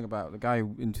 I saw a thing about the guy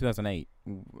in 2008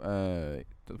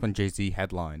 when Jay-Z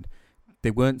headlined.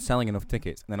 They weren't selling enough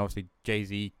tickets, and then obviously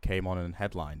Jay-Z came on and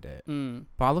headlined it.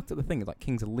 But I looked at the thing, it's like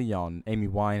Kings of Leon, Amy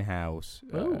Winehouse,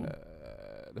 Ooh.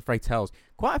 the Fratells,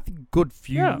 quite a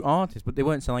few Yeah. artists, but they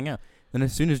weren't selling out. Then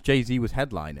as soon as Jay-Z was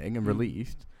headlining and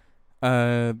released,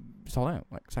 sold out,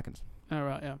 like seconds. all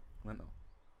right, yeah. Mental.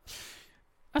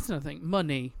 That's another thing.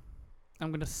 Money.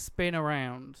 I'm gonna spin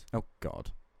around. Oh,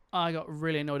 God. I got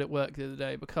really annoyed at work the other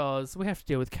day because we have to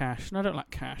deal with cash, and I don't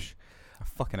like cash. I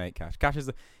fucking hate cash. Cash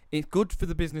is it's good for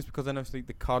the business because then obviously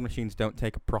the card machines don't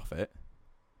take a profit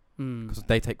because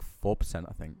they take 4%,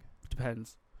 I think.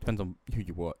 Depends. Depends on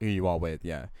who you are with.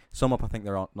 Yeah, some up I think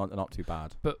they're not too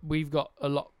bad. But we've got a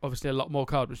lot more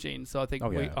card machines, so I think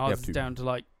Oh, yeah. We ours have is two. down to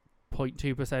like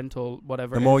 0.2% or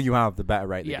whatever. The it more is. you have, the better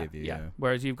rate they yeah, give you. Yeah,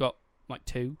 Whereas you've got like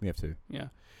 2. we have two. Yeah.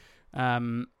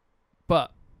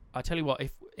 But I tell you what,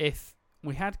 if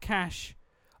we had cash,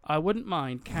 I wouldn't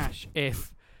mind cash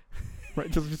if.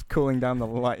 Rachel's just cooling down the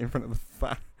light in front of the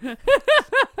fan.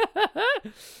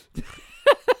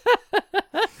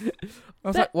 I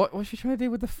was like, what's she trying to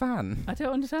do with the fan? I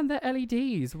don't understand their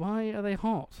LEDs. Why are they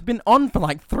hot? It's been on for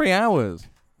like 3 hours.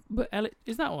 But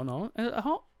is that one on? Is it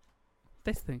hot?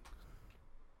 This thing.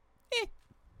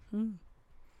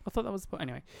 I thought that was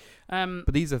anyway.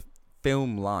 But these are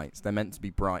film lights. They're meant to be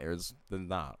brighter than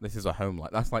that. This is a home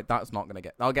light. That's not gonna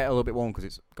get. I'll get a little bit warm because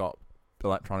it's got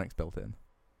electronics built in.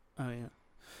 Oh yeah.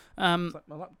 It's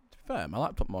like to be fair, my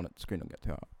laptop monitor screen don't get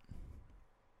too hot.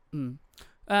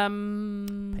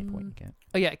 Paperweight you get.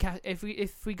 Oh yeah.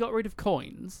 If we got rid of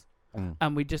coins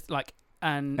and we just like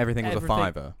and Everything was a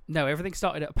fiver. No, everything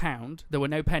started at £1. There were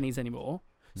no pennies anymore,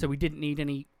 so we didn't need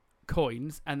any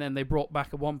coins. And then they brought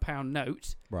back a £1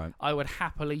 note. Right. I would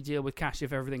happily deal with cash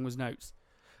if everything was notes.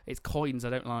 It's coins I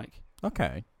don't like.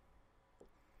 Okay.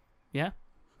 Yeah.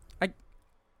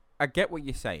 I get what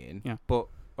you're saying. Yeah. But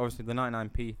obviously the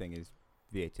 99p thing is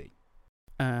VAT.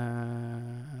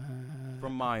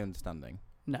 From my understanding.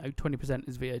 No, 20%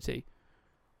 is VAT.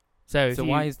 So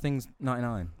why is things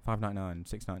 99, 5.99,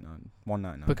 6.99,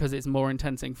 1.99? Because it's more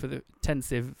intensive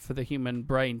for the human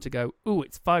brain to go, ooh,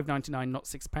 it's $5.99, not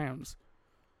 £6.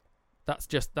 That's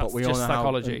just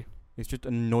psychology. It's just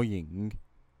annoying.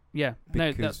 Yeah, no,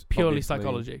 Because that's purely obviously-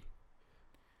 psychology.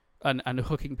 And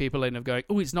hooking people in of going,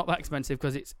 oh, it's not that expensive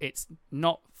because it's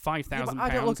not £5,000. I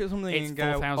don't look at something it's and go,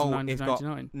 oh, it's got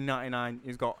 £4,999. 99,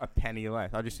 it's got a penny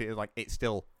less. I just see it as like, it's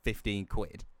still 15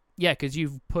 quid. Yeah, because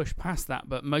you've pushed past that,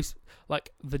 but most,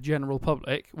 like the general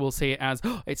public, will see it as,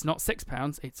 oh, it's not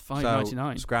 £6, it's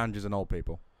 $5.99. So, scroungers and old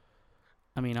people.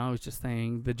 I mean, I was just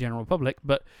saying the general public,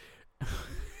 but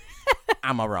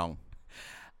Am I wrong?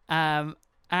 And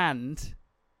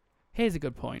here's a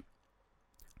good point.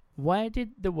 Where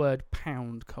did the word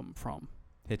pound come from?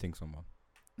 Hitting someone.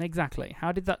 Exactly.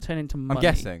 How did that turn into money? I'm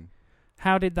guessing.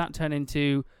 How did that turn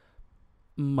into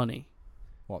money?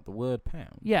 What, the word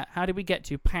pound? Yeah, how did we get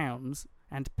to pounds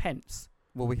and pence?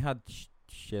 Well, we had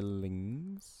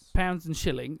shillings. Pounds and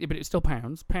shillings, but it's still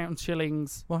pounds. Pounds,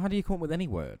 shillings. Well, how do you come up with any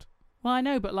word? Well, I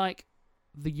know, but like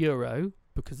the euro,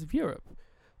 because of Europe.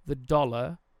 The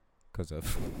dollar. Because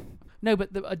of... No, but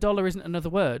a dollar isn't another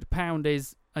word. Pound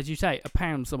is, as you say, a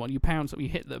pound someone. You pound someone,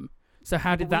 you hit them. So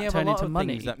how did that turn into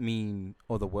money? Things that mean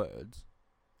other words.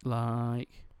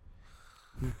 Like...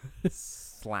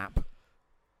 Slap.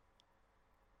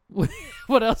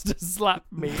 What else does slap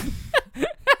mean?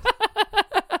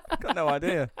 Got no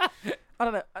idea. I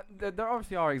don't know. There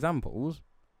obviously are examples.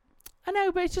 I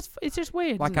know, but it's just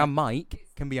weird. Like a mic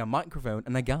can be a microphone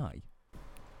and a guy.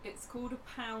 It's called a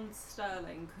pound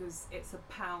sterling because it's a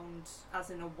pound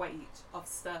as in a weight of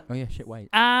sterling. Oh yeah, shit, wait.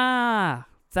 Ah,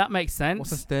 that makes sense.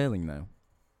 What's a sterling though?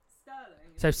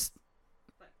 Sterling. So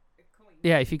Like a coin.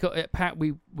 yeah, if you got it,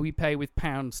 we pay with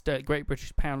pounds. Great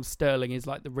British pound sterling is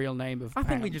like the real name of. I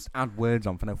think we just add words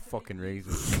on for no fucking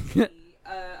reason.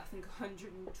 I think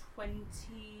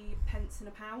 120 pence in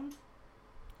a pound.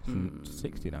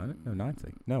 60 now, isn't it? No,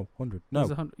 90. No, 100. No.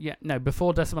 100. Yeah, no.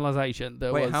 Before decimalisation,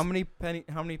 there was. Wait, how many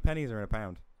pennies are in a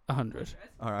pound? 100.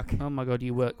 Oh, okay. Oh my god,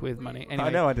 you work with money. Anyway, I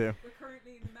know I do. We're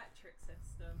currently in the metric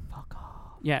system. Fuck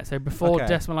off. Yeah, so before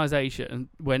Okay. decimalisation,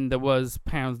 when there was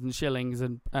pounds and shillings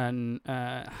and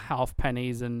half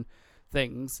pennies and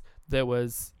things, there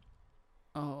was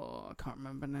I can't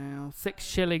remember now. 6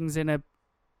 shillings in a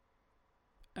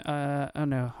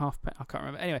half I can't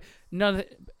remember. Anyway,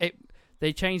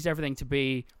 they changed everything to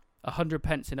be 100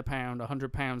 pence in a pound,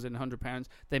 100 pounds in 100 pounds.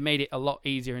 They made it a lot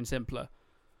easier and simpler.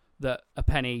 That a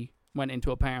penny went into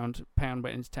a pound went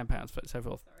into 10 pounds, so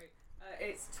forth. Sorry.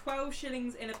 It's 12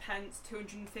 shillings in a pence,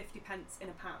 250 pence in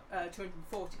a pound,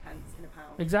 240 pence in a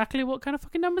pound. Exactly what kind of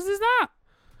fucking numbers is that?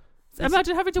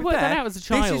 Imagine having to work that out as a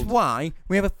child. This is why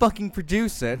we have a fucking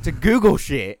producer to Google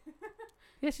shit.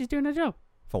 Yeah, she's doing her job.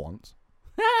 For once.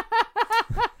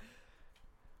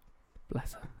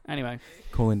 Bless her. Anyway.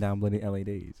 Calling down bloody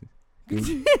LEDs.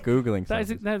 Googling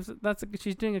That's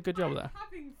she's doing a good job there.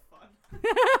 Having fun.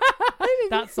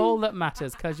 That's all that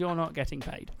matters, because you're not getting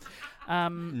paid.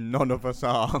 None of us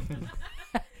are.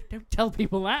 Don't tell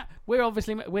people that.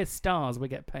 We're stars. We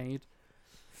get paid.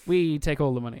 We take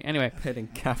all the money. Anyway. Paid in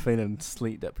caffeine and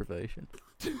sleep deprivation.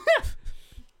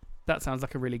 That sounds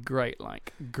like a really great,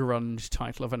 like, grunge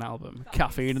title of an album.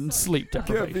 Caffeine and sleep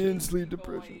deprivation. Caffeine and sleep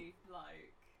depression.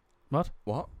 What?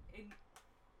 What? You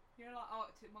know, like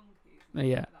Arctic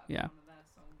Monkeys. Yeah.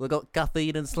 We got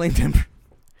caffeine and sleep deprivation.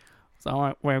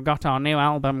 So we've got our new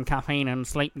album, Caffeine and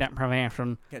Sleep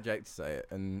Deprivation. Get Jake to say it,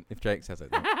 and if Jake says it,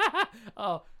 then...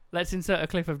 Oh, let's insert a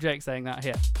clip of Jake saying that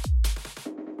here.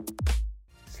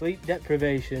 Sleep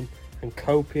deprivation and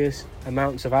copious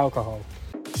amounts of alcohol.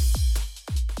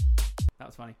 That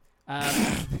was funny.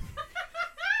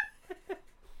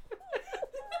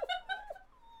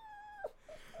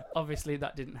 Obviously,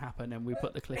 that didn't happen, and we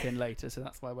put the clip in later, so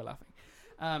that's why we're laughing.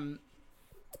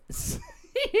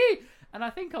 And I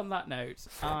think on that note,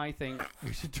 I think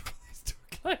we should draw this to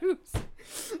a close.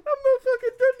 I'm not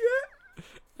fucking done yet.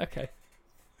 Okay.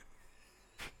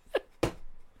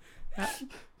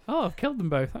 Oh, I've killed them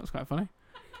both. That was quite funny.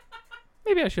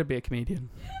 Maybe I should be a comedian.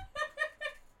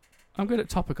 I'm good at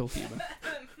topical humour.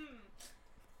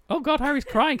 Oh God, Harry's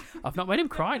crying. I've not made him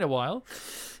cry in a while.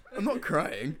 I'm not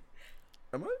crying.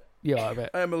 Am I? You are a bit.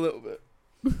 I am a little bit.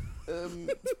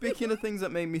 Speaking of things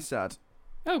that made me sad.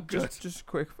 Oh, good. Just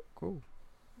quick. Cool.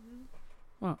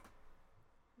 What?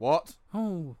 What?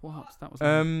 Oh, what? That was.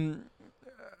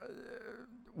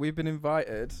 We've been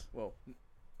invited. Well,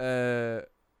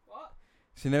 What?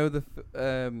 so you know the.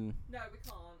 No, we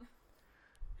can't.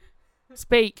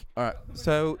 Speak. All right.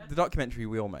 So the documentary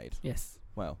we all made. Yes.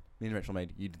 Well, me and Rachel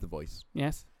made. You did the voice.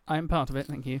 Yes. I'm part of it.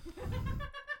 Thank you.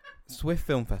 Swift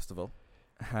Film Festival.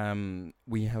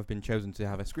 We have been chosen to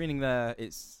have a screening there.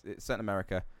 It's set in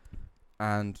America,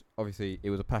 and obviously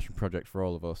it was a passion project for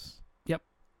all of us. Yep.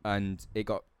 And it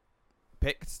got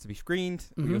picked to be screened.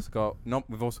 Mm-hmm.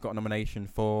 We've also got a nomination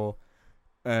for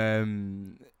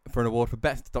an award for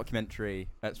best documentary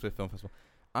at Swift Film Festival.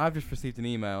 I've just received an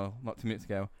email not 2 minutes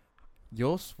ago.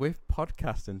 Your Swift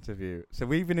podcast interview. So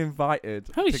we've been invited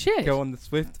to go on the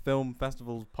Swift Film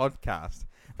Festival's podcast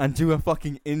and do a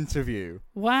fucking interview.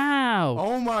 Wow.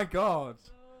 Oh my God.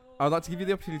 I would like to give you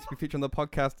the opportunity to be featured on the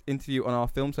podcast interview on our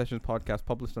Film Sessions podcast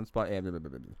published on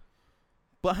Spotify.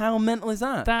 But how mental is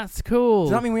that? That's cool.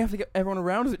 Does that mean we have to get everyone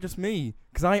around? Or is it just me?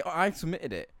 Because I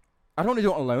submitted it. I don't want to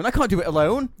do it alone. I can't do it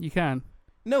alone. You can.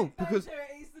 No, because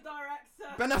He's the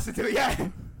director. Ben has to do it, yeah.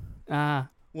 Ah.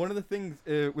 One of the things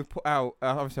we've put out,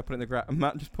 obviously I put it in the graph, and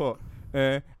Matt just put,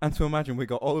 And to imagine we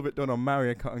got all of it done on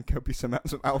Mario Kart and copious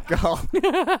amounts of alcohol.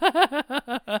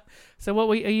 So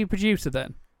are you producer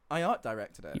then? I art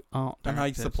directed it. You art And I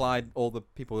directed. supplied all the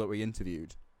people that we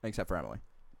interviewed, except for Emily.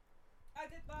 I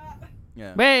did that.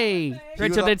 Yeah. Hey, She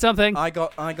Rachel was did something. I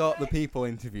got the people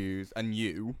interviews, and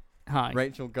you, Hi.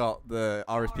 Rachel, got the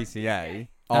RSPCA,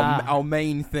 Ah. our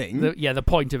main thing. The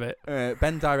point of it.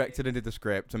 Ben directed and did the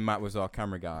script, and Matt was our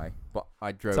camera guy. But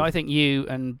I drove. So I think you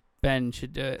and Ben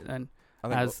should do it then,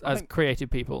 I think- as creative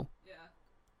people,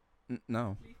 Yeah.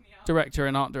 No. Leave me out. director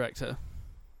and art director,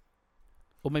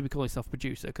 or maybe call yourself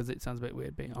producer because it sounds a bit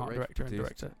weird being art Rachel director and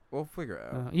produced director. We'll figure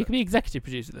it out. You can be executive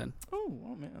producer then.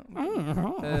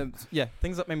 Yeah,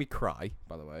 things that made me cry.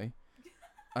 By the way,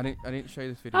 I didn't show you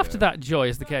this video. After that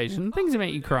joyous occasion, things that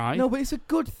make you cry. No, but it's a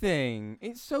good thing.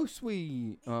 It's so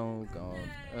sweet. Oh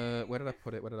God. Where did I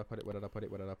put it? Where did I put it? Where did I put it?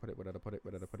 Where did I put it? Where did I put it?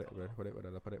 Where did I put it? Where did I put it? Where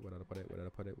did I put it? Where did I put it? Where did I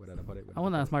put it? Where did I put it? I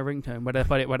want that's my ringtone. Where did I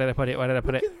put it? Where did I put it? Where did I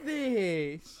put it? Look at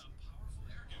this.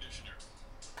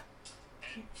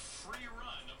 Free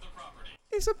run of the property.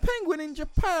 It's a penguin in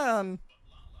Japan.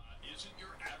 Lala isn't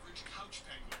your average couch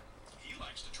penguin. He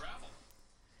likes to travel.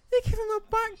 They give him a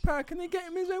backpack and they get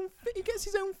him his own. He gets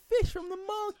his own fish from the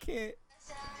market.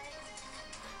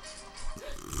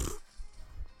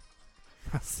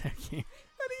 That's so cute.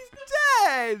 And he's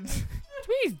dead.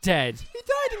 He's dead. He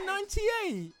died in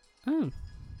 '98. Oh.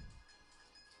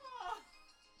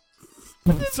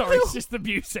 Sorry, it's just the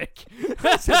music.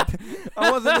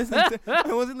 I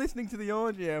wasn't listening to the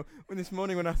audio when this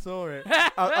morning when I saw it.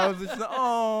 I was just like,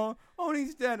 oh,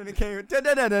 he's dead, and it came. I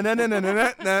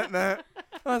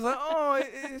was like, oh,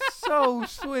 it's so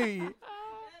sweet.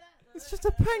 It's just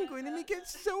a penguin, and he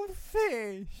gets his own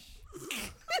fish.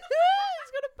 He's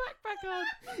got a backpack on.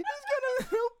 He's got a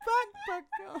little backpack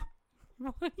on.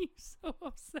 Why are you so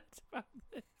upset about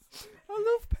this? I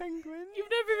love penguins. You've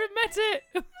never even met it.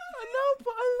 I know,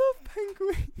 but I love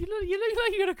penguins. You look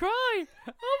like you're gonna cry.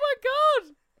 Oh my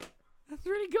god, that's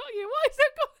really got you. Why is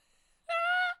that got?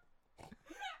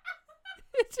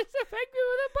 It's just a penguin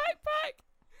with a backpack.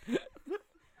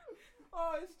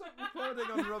 Oh, it stopped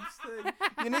recording on Rob's thing.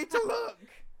 You need to look.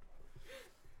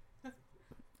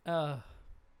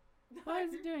 Why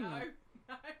is it doing that?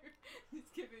 No.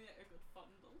 It's giving it a good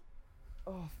fondle.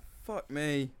 Oh, fuck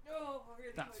me. Oh, I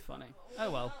really That's hope funny. it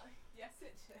Oh well. Yes,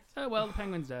 it did. Oh well, the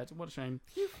penguin's dead. What a shame.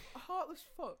 You heartless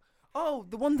fuck. Oh,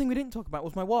 the one thing we didn't talk about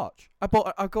was my watch. I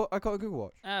got a Google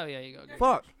Watch. Oh yeah, you got a Google.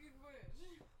 Fuck.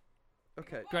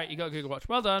 Okay. Great, you got a Google Watch.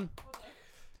 Well done.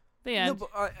 The No, end. but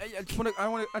I just want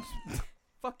to.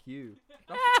 Fuck you.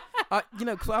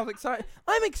 Because I was excited.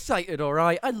 I'm excited, all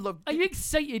right. I love. Are you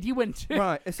excited? You went to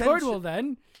Right, Cornwall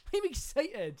then? I'm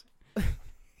excited.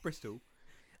 Bristol.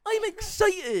 I'm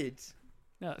excited.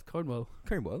 No, that's Cornwall.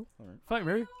 Cornwall. All right. Fine,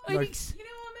 Mary. You know a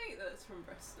mate that's from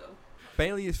Bristol?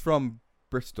 Bailey is from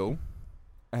Bristol,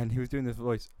 and he was doing this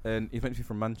voice, and he's meant to be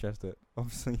from Manchester.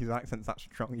 Obviously, his accent's that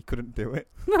strong, he couldn't do it.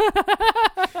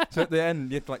 So at the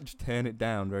end, you have to just turn it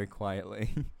down very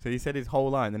quietly. So he said his whole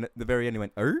line, and at the very end, he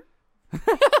went, "Er."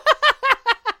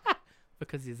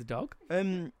 Because he's a dog.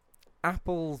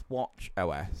 Apple's Watch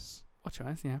OS. Watch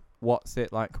OS, yeah. What's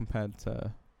it like compared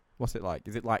to? What's it like?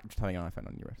 Is it like just having an iPhone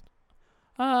on your wrist?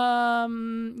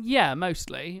 Yeah,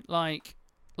 mostly. Like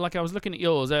I was looking at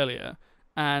yours earlier,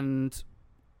 and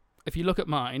if you look at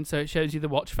mine, so it shows you the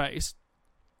watch face,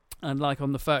 and like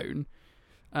on the phone,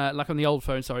 like on the old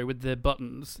phone, sorry, with the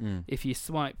buttons, if you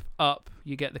swipe up,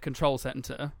 you get the control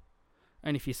center,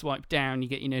 and if you swipe down, you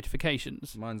get your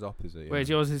notifications. Mine's opposite. Whereas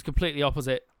yours is completely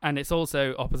opposite, and it's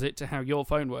also opposite to how your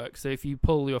phone works. So if you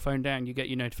pull your phone down, you get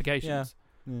your notifications.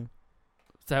 Yeah.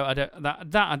 So I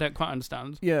don't quite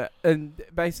understand. Yeah, and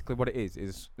basically what it is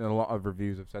and a lot of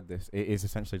reviews have said this. It is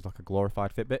essentially like a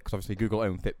glorified Fitbit because obviously Google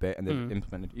owned Fitbit and they've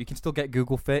implemented. You can still get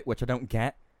Google Fit, which I don't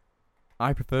get.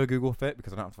 I prefer Google Fit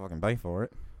because I don't have to fucking pay for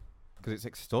it because it's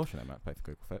extortionate amount to pay for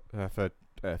Google Fit for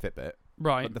Fitbit.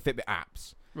 Right. The Fitbit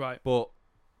apps. Right. But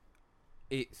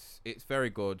it's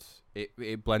very good.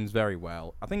 It blends very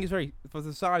well. I think it's very for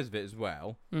the size of it as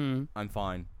well. I'm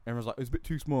fine. Everyone's like, it's a bit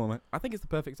too small. I'm like, I think it's the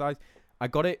perfect size. I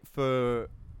got it for.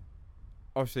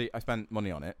 Obviously, I spent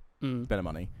money on it. Bit of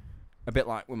money. A bit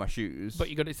like with my shoes. But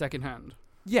you got it second hand.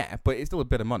 Yeah, but it's still a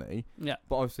bit of money. Yeah.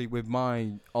 But obviously, with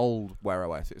my old Wear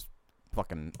OS, it's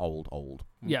fucking old.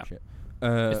 Yeah. Shit.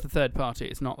 It's the third party.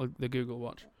 It's not the Google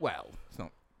Watch. Well, it's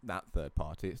not that third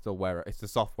party. It's still It's the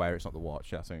software. It's not the watch.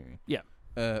 That's what I mean. Yeah.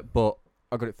 But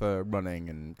I got it for running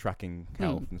and tracking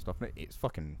health and stuff. And it's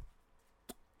fucking.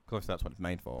 Because that's what it's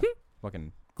made for.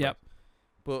 Fucking. Yep.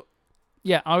 But.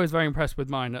 Yeah, I was very impressed with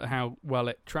mine at how well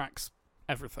it tracks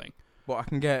everything. But I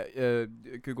can get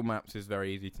Google Maps is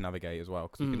very easy to navigate as well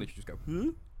because you can literally just go.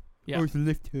 Yeah. Oh, it's a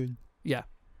left turn. Yeah,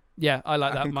 I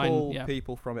like that. I can Mine. call Yeah.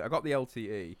 people from it. I got the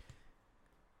LTE.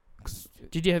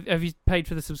 Did you have you paid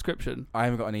for the subscription? I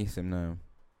haven't got an eSIM now.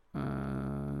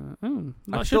 I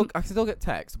can still get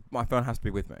text. My phone has to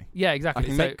be with me. Yeah, exactly.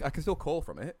 I can still call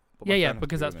from it. But my phone Yeah, has to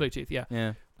because be that's with me. Bluetooth. Yeah.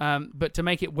 Yeah. But to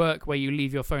make it work, where you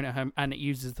leave your phone at home and it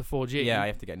uses the 4G. Yeah, I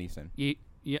have to get an eSIM.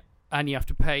 And you have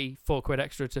to pay £4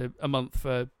 extra a month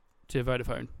to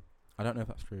Vodafone. I don't know if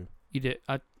that's true. You do.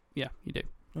 Yeah, you do.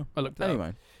 Oh. I looked at that.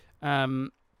 Anyway,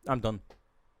 I'm done.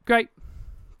 Great.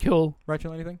 Cool.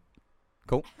 Rachel, anything?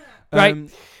 Cool.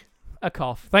 Great. A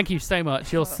cough. Thank you so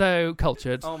much. You're so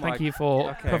cultured. Oh my Thank you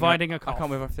for providing a cough. I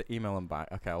can't wait to email them back.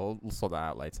 Okay, we'll sort that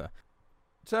out later.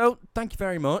 So, thank you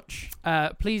very much.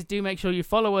 Please do make sure you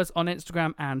follow us on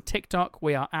Instagram and TikTok.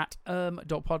 We are at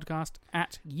 @podcast,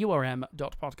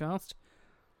 @urm.podcast.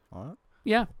 What?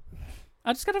 Yeah.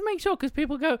 I just got to make sure because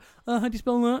people go, how do you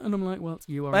spell that? And I'm like, well, it's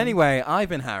URM. Anyway, I've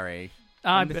been Harry.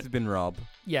 And this has been Rob.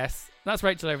 Yes, that's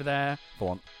Rachel over there. Go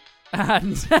on.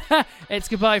 And it's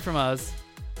goodbye from us.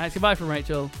 And it's goodbye from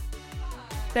Rachel.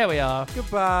 There we are.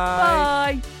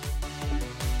 Goodbye. Bye.